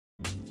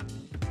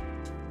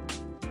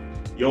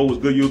Yo, what's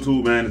good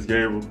YouTube, man? It's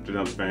Gabriel,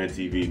 Janelle's Fan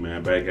TV,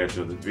 man. Back at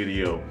you on this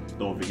video.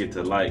 Don't forget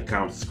to like,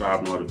 comment,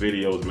 subscribe on all the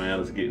videos, man.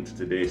 Let's get into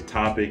today's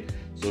topic.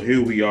 So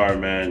here we are,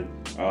 man.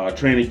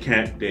 Training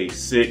camp day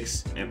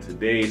 6, and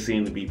today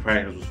seemed to be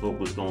practice was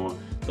focused on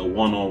the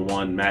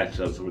one-on-one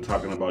matchups. So we're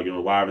talking about,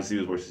 wide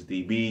receivers versus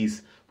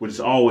DBs, which is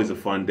always a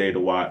fun day to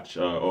watch,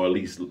 or at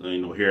least,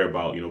 hear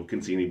about. We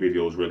couldn't see any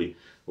videos really.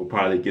 We'll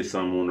probably get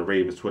some on the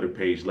Ravens Twitter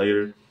page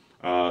later.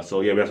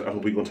 So yeah, that's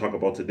what we're gonna talk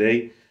about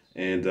today.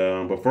 And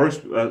but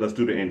first, let's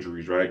do the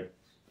injuries, right?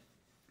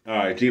 All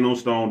right, Geno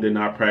Stone did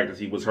not practice.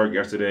 He was hurt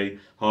yesterday.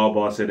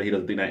 Harbaugh said that he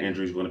doesn't think that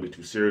injury is going to be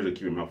too serious or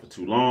keep him out for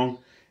too long.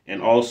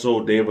 And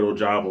also, David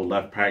Ojabo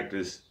left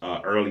practice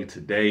early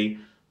today.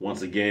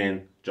 Once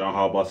again, John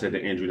Harbaugh said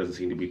the injury doesn't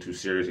seem to be too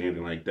serious or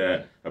anything like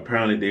that.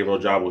 Apparently, David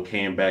Ojabo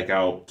came back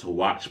out to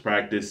watch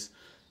practice,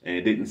 and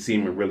it didn't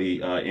seem really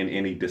in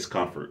any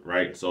discomfort,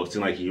 right? So it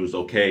seemed like he was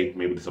okay.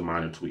 Maybe just a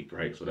minor tweak,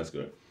 right? So that's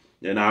good.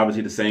 And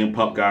obviously the same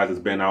pup guys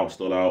that's been out,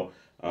 still out.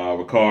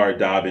 Ricard,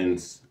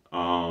 Dobbins,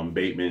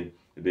 Bateman.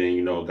 And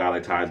then, a guy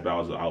like Tyus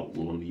Bowser out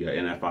on the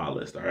NFI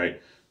list, all right?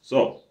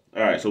 So,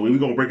 all right, so we're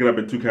going to break it up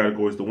in two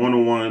categories, the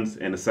one-on-ones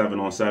and the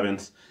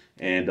 7-on-7s.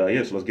 And,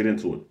 yeah, so let's get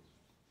into it.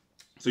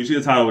 So you see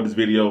the title of this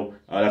video.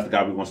 That's the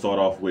guy we're going to start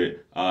off with.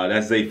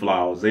 That's Zay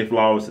Flowers. Zay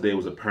Flowers today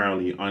was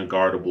apparently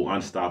unguardable,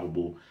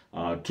 unstoppable.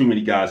 Too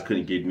many guys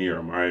couldn't get near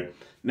him, all right?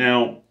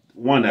 Now,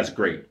 one, that's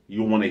great.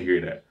 You want to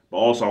hear that. But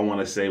also, I want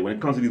to say, when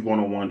it comes to these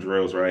one-on-one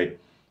drills, right,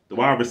 the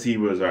wide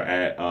receivers are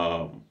at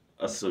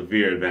a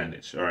severe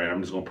advantage, all right? I'm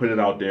just going to put it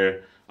out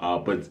there.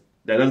 But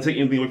that doesn't take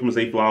anything away from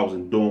Zay Flowers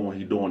and doing what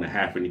he's doing and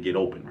having to get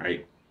open,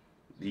 right?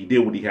 He did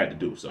what he had to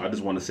do. So I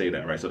just want to say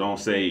that, right? So don't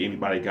say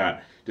anybody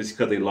got, just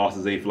because they lost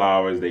to Zay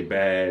Flowers, they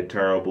bad,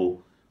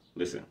 terrible.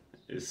 Listen,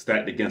 it's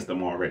stacked against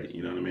them already,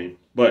 you know what I mean?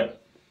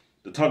 But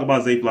to talk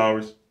about Zay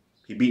Flowers,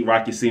 he beat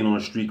Rocky Sin on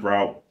a streak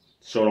route,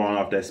 showed on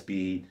off that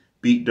speed,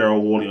 beat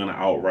Darryl Worley on an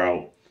out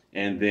route.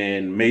 And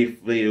then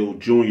Mayfield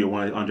Jr.,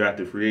 one of the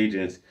undrafted free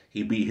agents,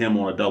 he beat him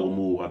on a double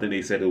move. I think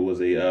they said it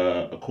was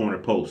a corner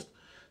post.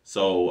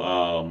 So,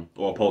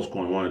 or a post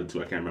corner, one of the two.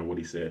 I can't remember what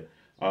he said.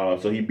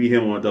 So he beat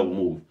him on a double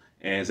move.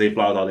 And Zay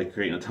Flowers out there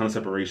creating a ton of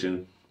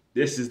separation.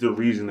 This is the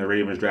reason the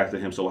Ravens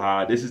drafted him so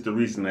high. This is the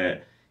reason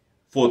that,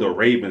 for the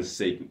Ravens'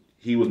 sake,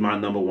 he was my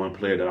 #1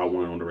 player that I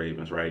wanted on the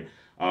Ravens, right?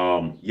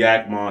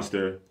 Yak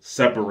monster,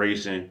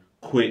 separation,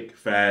 quick,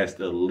 fast,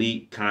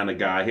 elite kind of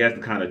guy. He has the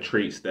kind of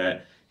traits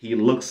that he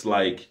looks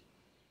like,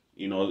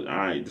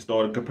 I just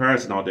throw a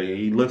comparison out there.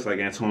 He looks like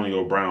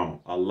Antonio Brown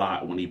a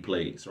lot when he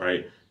plays,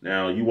 right?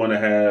 Now, you want to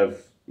have,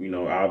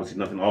 obviously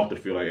nothing off the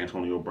field like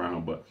Antonio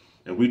Brown, but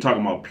if we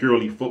talking about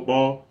purely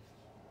football,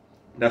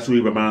 that's who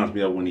he reminds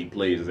me of when he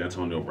plays, is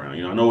Antonio Brown.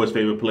 I know his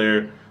favorite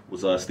player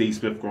was Steve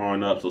Smith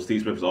growing up, so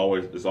Steve Smith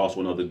is also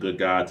another good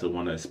guy to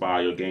want to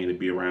aspire your game to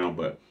be around,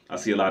 but I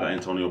see a lot of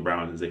Antonio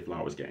Brown in Zay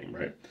Flowers' game,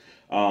 right?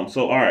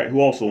 So, all right,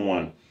 who also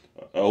won?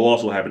 Who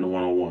also happened to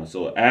one-on-one.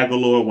 So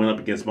Aguilar went up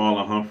against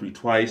Marlon Humphrey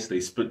twice. They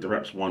split the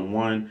reps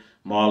 1-1.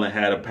 Marlon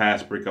had a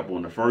pass breakup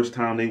on the first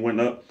time they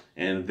went up,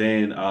 and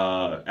then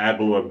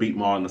Aguilar beat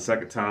Marlon the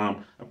second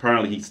time.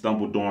 Apparently he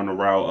stumbled during the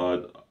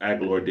route,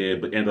 Aguilar did,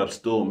 but ended up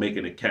still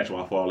making a catch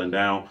while falling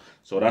down.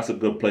 So that's a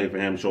good play for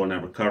him, showing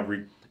that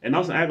recovery. And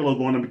also Aguilar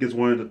going up against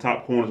one of the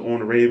top corners on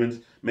the Ravens,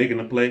 making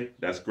a play.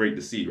 That's great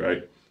to see,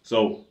 right?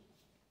 So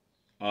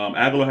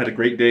Aguilar had a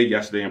great day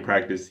yesterday in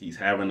practice. He's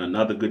having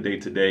another good day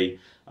today.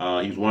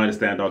 He's one of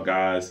the standout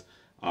guys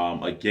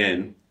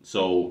again,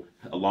 so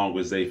along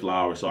with Zay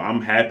Flowers. So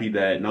I'm happy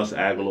that Nelson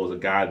Aguilar is a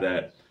guy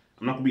that,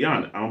 I'm not going to be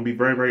honest, I'm going to be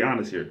very, very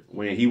honest here.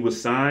 When he was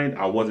signed,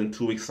 I wasn't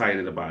too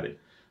excited about it.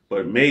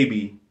 But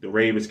maybe the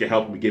Ravens can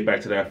help him get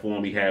back to that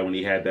form he had when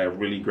he had that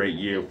really great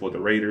year for the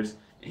Raiders.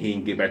 And he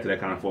can get back to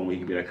that kind of form where he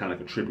can be that kind of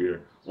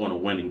contributor on a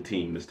winning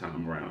team this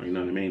time around. You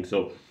know what I mean?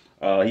 So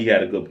he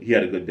had a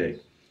good day.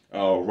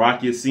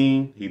 Rocky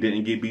Sin, he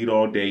didn't get beat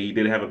all day. He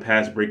did have a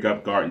pass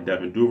breakup guarding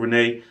Devin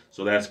Duvernay,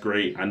 so that's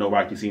great. I know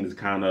Rocky Sin is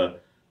kind of,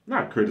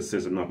 not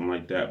criticism, nothing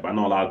like that, but I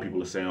know a lot of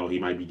people are saying, oh, he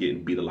might be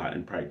getting beat a lot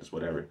in practice,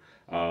 whatever.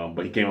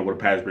 But he came up with a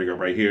pass breakup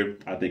right here.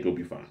 I think he'll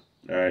be fine.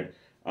 All right.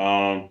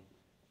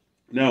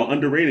 Now,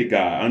 underrated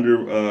guy,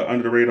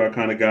 under the radar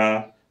kind of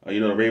guy.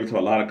 The Ravens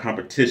have a lot of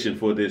competition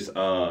for this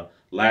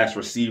last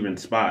receiving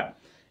spot,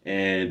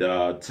 and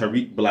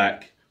Tariq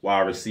Black,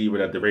 wide receiver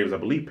that the Ravens, I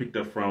believe, picked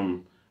up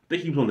from, I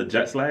think he was on the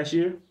Jets last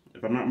year,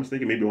 if I'm not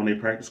mistaken, maybe on their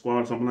practice squad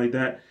or something like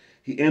that.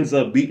 He ends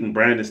up beating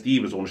Brandon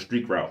Stevens on the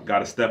streak route,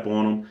 got a step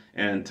on him.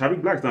 And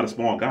Tariq Black's not a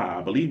small guy.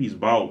 I believe he's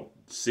about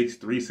 6'3",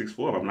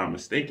 6'4", if I'm not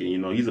mistaken.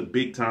 He's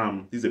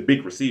a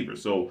big receiver.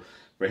 So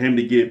for him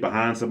to get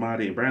behind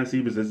somebody, and Brandon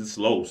Stevens isn't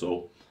slow.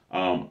 So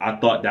I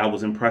thought that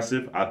was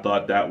impressive. I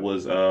thought that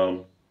was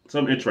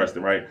something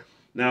interesting, right?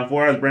 Now, as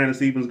far as Brandon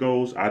Stevens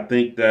goes, I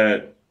think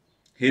that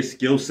his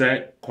skill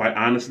set, quite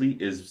honestly,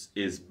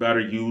 is better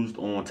used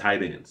on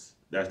tight ends.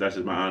 That's just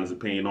my honest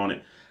opinion on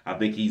it. I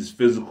think he's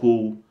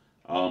physical,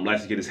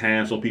 likes to get his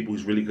hands on people.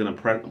 He's really good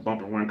at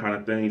bump and run kind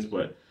of things.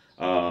 But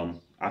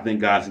I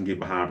think guys can get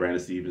behind Brandon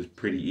Stevens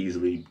pretty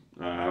easily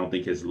I don't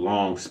think his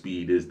long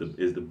speed is the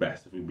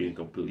best, if we're being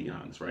completely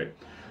honest, right?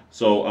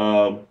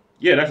 So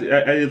yeah,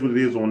 that is what it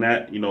is on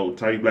that. You know,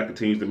 Tyreek Black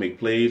continues to make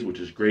plays, which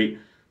is great.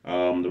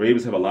 The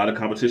Ravens have a lot of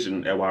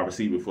competition at wide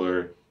receiver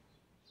for,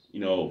 you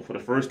know, for the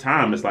first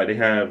time. It's like they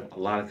have a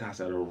lot of guys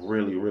that are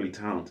really, really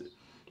talented.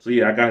 So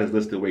yeah, I got his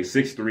listed away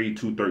 6'3",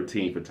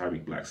 213 for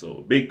Tyreek Black.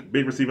 So big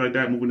receiver like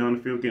that moving down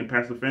the field, getting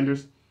past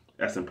defenders.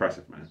 That's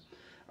impressive, man.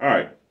 All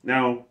right,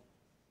 now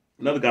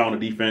another guy on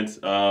the defense.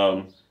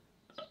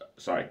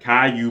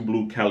 Caillou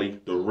Blue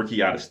Kelly, the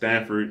rookie out of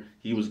Stanford.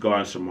 He was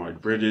guarding Shamar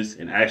Bridges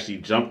and actually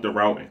jumped the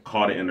route and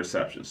caught an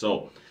interception.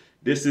 So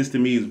this is, to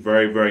me, is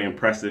very, very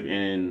impressive.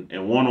 In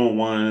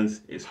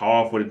one-on-ones, it's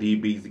hard for the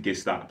DBs to get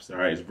stops. All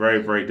right, it's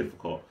very, very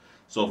difficult.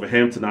 So for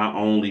him to not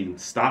only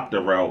stop the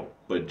route,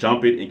 but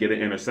jump it and get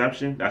an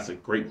interception, that's a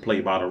great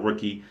play by the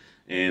rookie.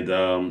 And,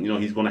 you know,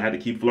 he's going to have to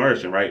keep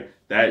flourishing, right?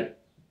 That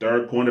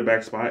third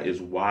cornerback spot is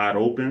wide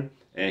open,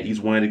 and he's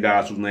one of the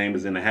guys whose name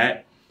is in the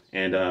hat.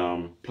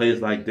 And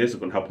plays like this are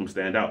going to help him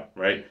stand out,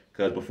 right?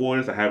 Because before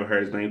this, I haven't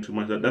heard his name too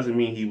much. That doesn't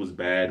mean he was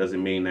bad.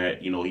 Doesn't mean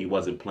that, you know, he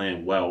wasn't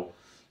playing well.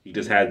 He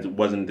just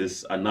wasn't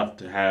this enough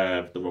to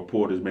have the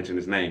reporters mention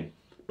his name.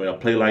 But a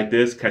play like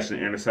this, catching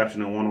an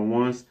interception in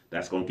one-on-ones,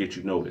 that's going to get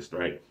you noticed,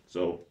 right?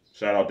 So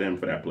shout out to him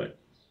for that play.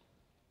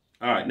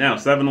 All right, now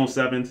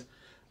 7-on-7s.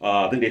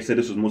 I think they said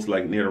this was mostly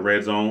like near the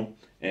red zone.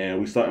 And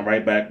we're starting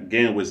right back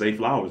again with Zay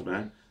Flowers,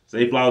 man.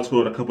 Zay Flowers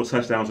scored a couple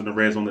touchdowns in the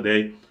red zone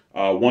today.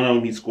 One of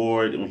them he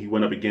scored when he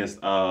went up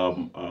against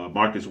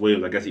Marcus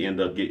Williams. I guess he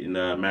ended up getting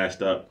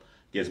matched up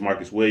against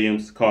Marcus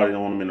Williams, caught it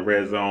on him in the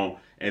red zone.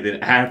 And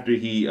then after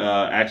he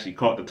actually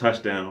caught the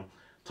touchdown,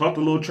 talked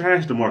a little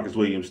trash to Marcus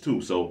Williams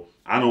too. So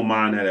I don't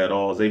mind that at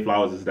all. Zay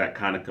Flowers is that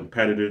kind of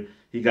competitor.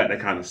 He got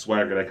that kind of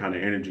swagger, that kind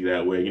of energy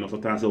that way. You know,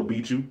 sometimes he'll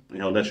beat you and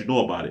he'll let you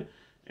know about it.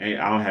 And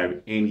I don't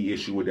have any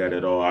issue with that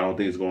at all. I don't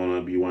think it's going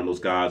to be one of those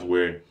guys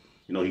where,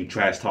 you know, he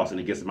trash talks and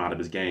it gets him out of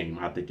his game.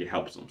 I think it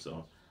helps him.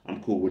 So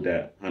I'm cool with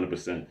that,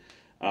 100%.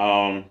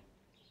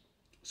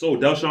 So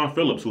Del'Shawn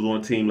Phillips, who was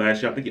on the team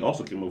last year, I think he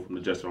also came over from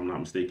the Jets, if I'm not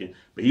mistaken.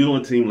 But he was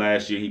on the team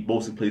last year. He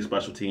mostly played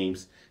special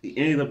teams. He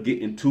ended up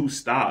getting 2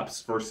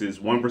 stops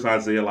one versus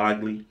Isaiah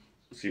Likely,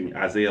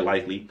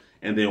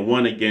 and then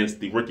one against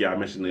the rookie I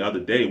mentioned the other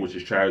day, which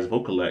is Travis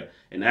Vokolek,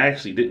 and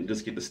actually didn't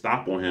just get the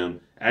stop on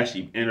him,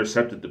 actually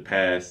intercepted the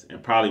pass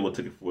and probably would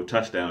have took it for a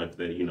touchdown if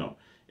they, you know,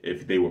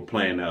 if they were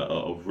playing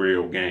a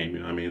real game, you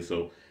know what I mean?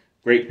 So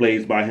great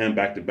plays by him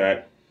back to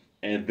back.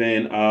 And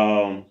then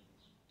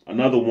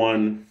another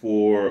one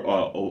for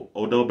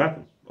Odell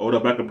Beckham.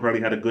 Odell Beckham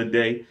probably had a good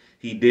day.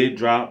 He did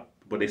drop,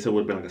 but they said it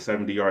would have been like a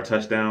 70-yard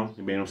touchdown.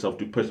 He made himself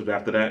do push-ups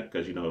after that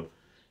because, you know,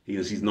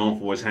 he's known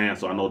for his hands.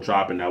 So I know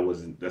dropping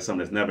that's something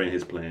that's never in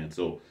his plan.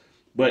 So,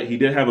 but he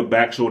did have a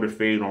back shoulder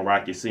fade on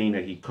Rocky Scene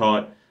that he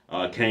caught,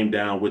 came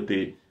down with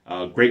it.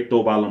 Great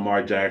throw by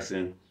Lamar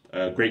Jackson.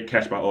 Great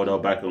catch by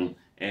Odell Beckham.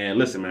 And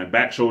listen, man,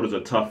 back shoulders are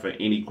tough for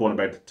any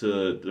cornerback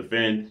to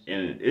defend,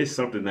 and it's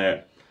something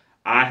that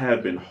I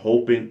have been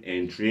hoping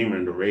and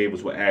dreaming the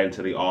Ravens will add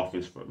into the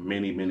offense for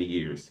many, many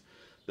years.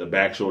 The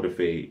back shoulder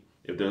fade.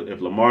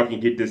 If Lamar can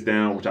get this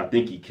down, which I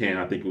think he can,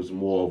 I think it was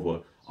more of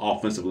an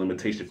offensive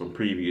limitation from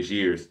previous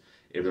years.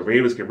 If the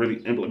Ravens can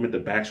really implement the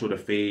back shoulder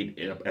fade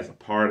as a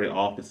part of the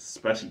offense,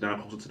 especially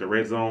down closer to the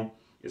red zone,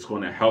 it's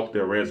going to help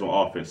their red zone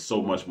offense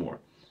so much more.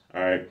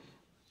 All right.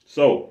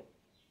 So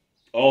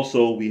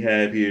also we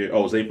have here,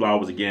 Zay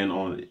Flowers again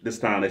on this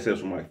time. They said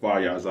from like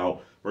 5 yards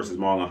out versus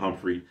Marlon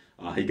Humphrey.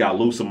 He got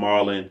loose of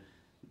Marlon.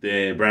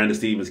 Then Brandon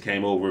Stevens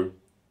came over,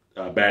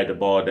 batted the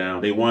ball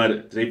down.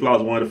 Zay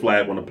Flowers wanted a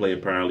flag on the play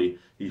apparently.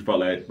 He felt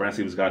like Brandon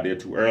Stevens got there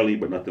too early,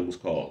 but nothing was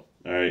called.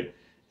 All right.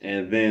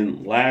 And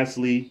then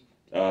lastly,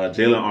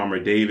 Jalen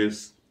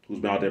Armour-Davis, who's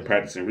been out there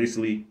practicing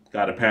recently,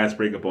 got a pass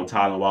breakup on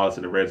Tylan Wallace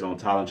in the red zone.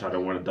 Tylan tried to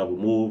run a double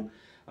move.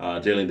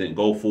 Jalen didn't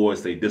go for it,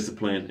 stayed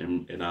disciplined,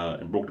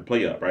 and broke the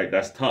play up, right?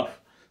 That's tough.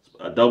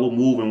 A double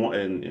move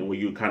and when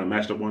you kind of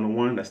matched up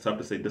one-on-one, that's tough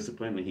to stay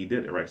disciplined, and he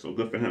did it, right? So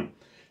good for him.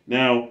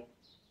 Now,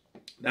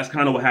 that's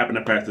kind of what happened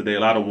in practice today. A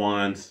lot of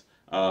ones,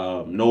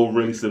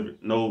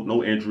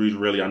 no injuries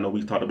really. I know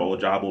we talked about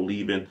Ojabo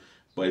leaving,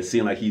 but it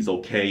seemed like he's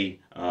okay.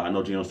 I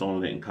know Geno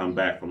Stone didn't come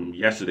back from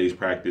yesterday's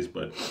practice,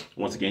 but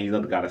once again, he's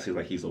another guy that seems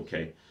like he's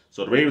okay.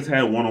 So the Ravens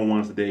had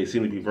one-on-ones today. It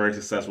seemed to be very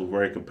successful,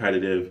 very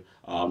competitive.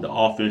 The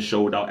offense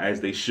showed out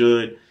as they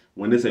should.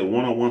 When it's a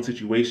one-on-one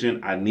situation,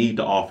 I need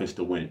the offense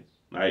to win,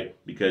 right?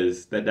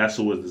 Because that's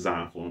what it was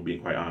designed for, I'm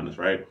being quite honest,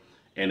 right?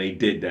 And they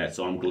did that,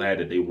 so I'm glad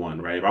that they won,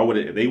 right?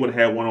 If they would have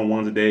had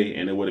one-on-ones today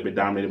and it would have been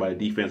dominated by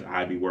the defense,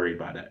 I'd be worried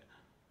about that.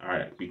 All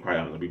right, be quite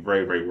honest. I'd be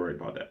very, very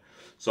worried about that.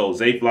 So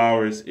Zay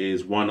Flowers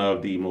is one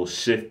of the most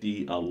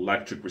shifty,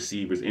 electric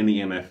receivers in the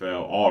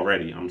NFL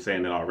already. I'm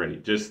saying that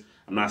already.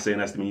 I'm not saying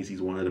that means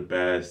he's one of the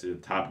best, the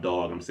top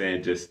dog. I'm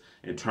saying just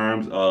in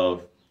terms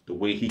of the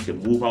way he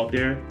can move out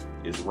there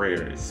is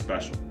rare, it's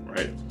special,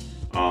 right?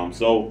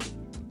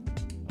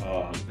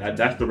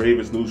 That's the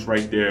Ravens news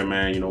right there,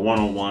 man. You know,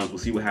 one-on-ones. We'll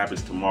see what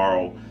happens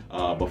tomorrow.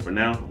 But for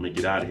now, I'm gonna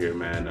get out of here,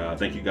 man.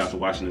 Thank you guys for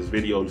watching this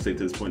video. If you stay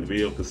to this point in the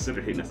video,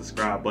 consider hitting that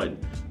subscribe button.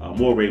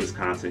 More Ravens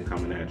content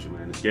coming at you,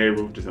 man. It's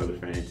Gabriel, just another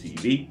fan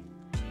TV.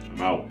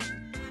 I'm out.